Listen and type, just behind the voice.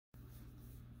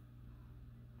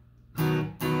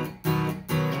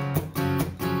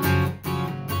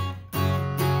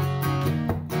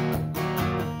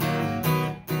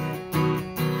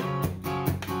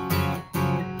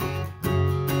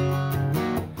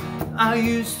I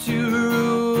used to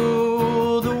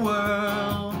rule the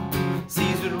world.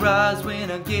 Seas would rise when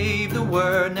I gave the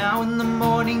word. Now in the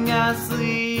morning I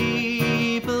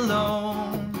sleep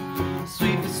alone.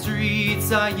 Sweep the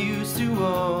streets I used to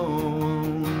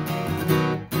own.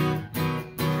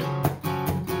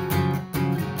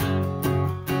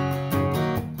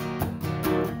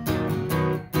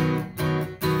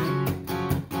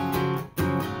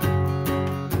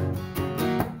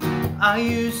 I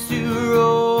used to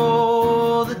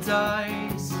roll the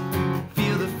dice,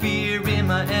 feel the fear in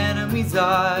my enemy's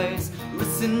eyes,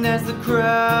 listen as the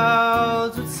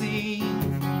crowds would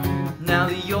sing. Now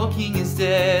that your king is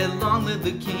dead, long live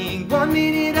the king. 1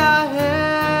 minute I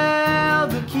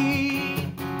held the key,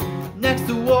 next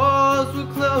the walls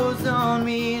were closed on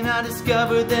me, and I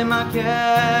discovered that my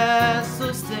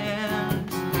castle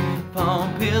stands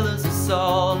upon pillars of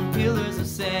salt and pillars of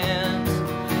sand.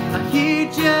 I hear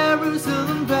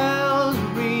Jerusalem bells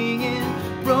ringing,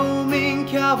 Roman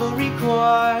cavalry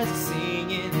choirs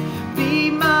singing.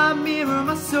 Be my mirror,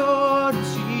 my sword and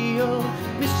shield,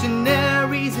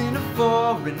 missionaries in a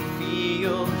foreign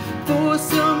field. For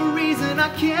some reason I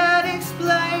can't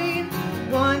explain,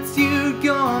 once you'd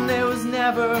gone there was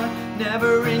never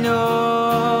an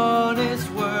honest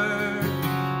word.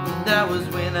 And that was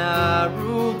when I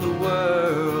ruled the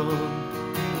world.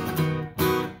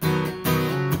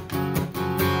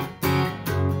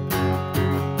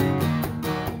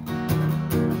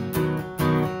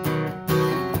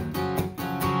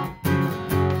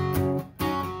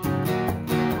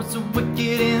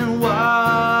 In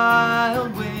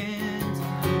wild winds,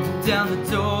 down the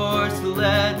doors to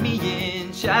let me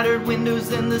in, shattered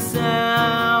windows and the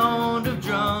sound of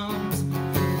drums.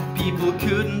 People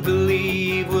couldn't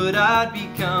believe what I'd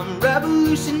become.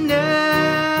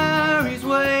 Revolutionaries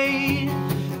wait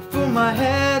for my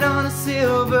head on a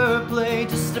silver plate,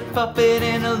 just a puppet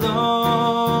in a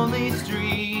lonely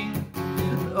street.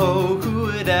 Oh, who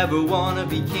would ever want to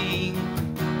be king?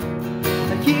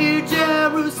 I hear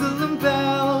Jerusalem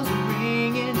bells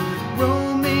ringing,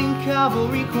 Roman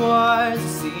cavalry choirs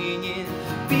singing.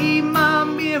 Be my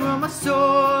mirror, my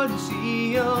sword and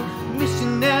shield,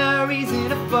 missionaries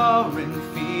in a foreign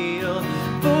field.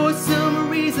 For some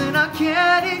reason I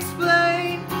can't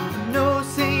explain, no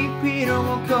St. Peter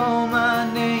won't call my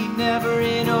name, never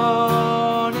an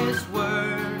honest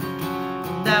word.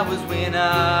 That was when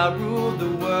I ruled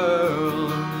the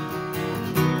world.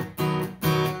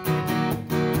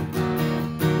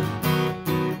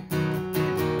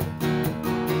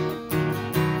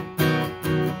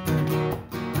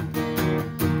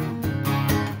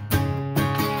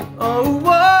 Oh,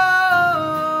 whoa,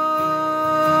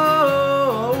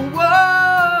 oh, whoa,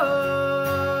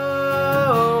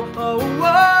 oh, whoa,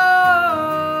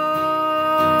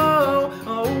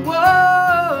 oh, whoa.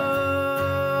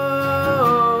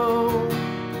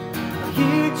 I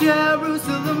hear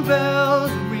Jerusalem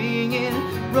bells ringing,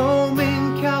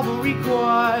 Roman cavalry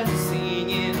choirs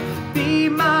singing. Be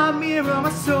my mirror,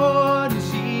 my sword and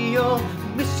shield,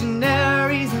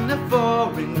 missionaries in a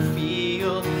foreign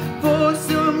field. For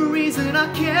some reason I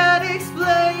can't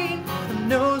explain,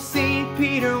 no St.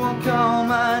 Peter won't call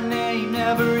my name,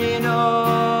 never an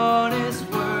honest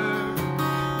word.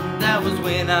 And that was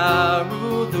when I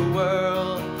ruled the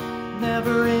world,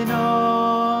 never an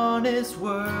honest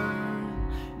word.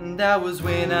 And that was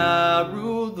when I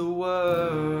ruled the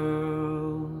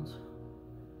world.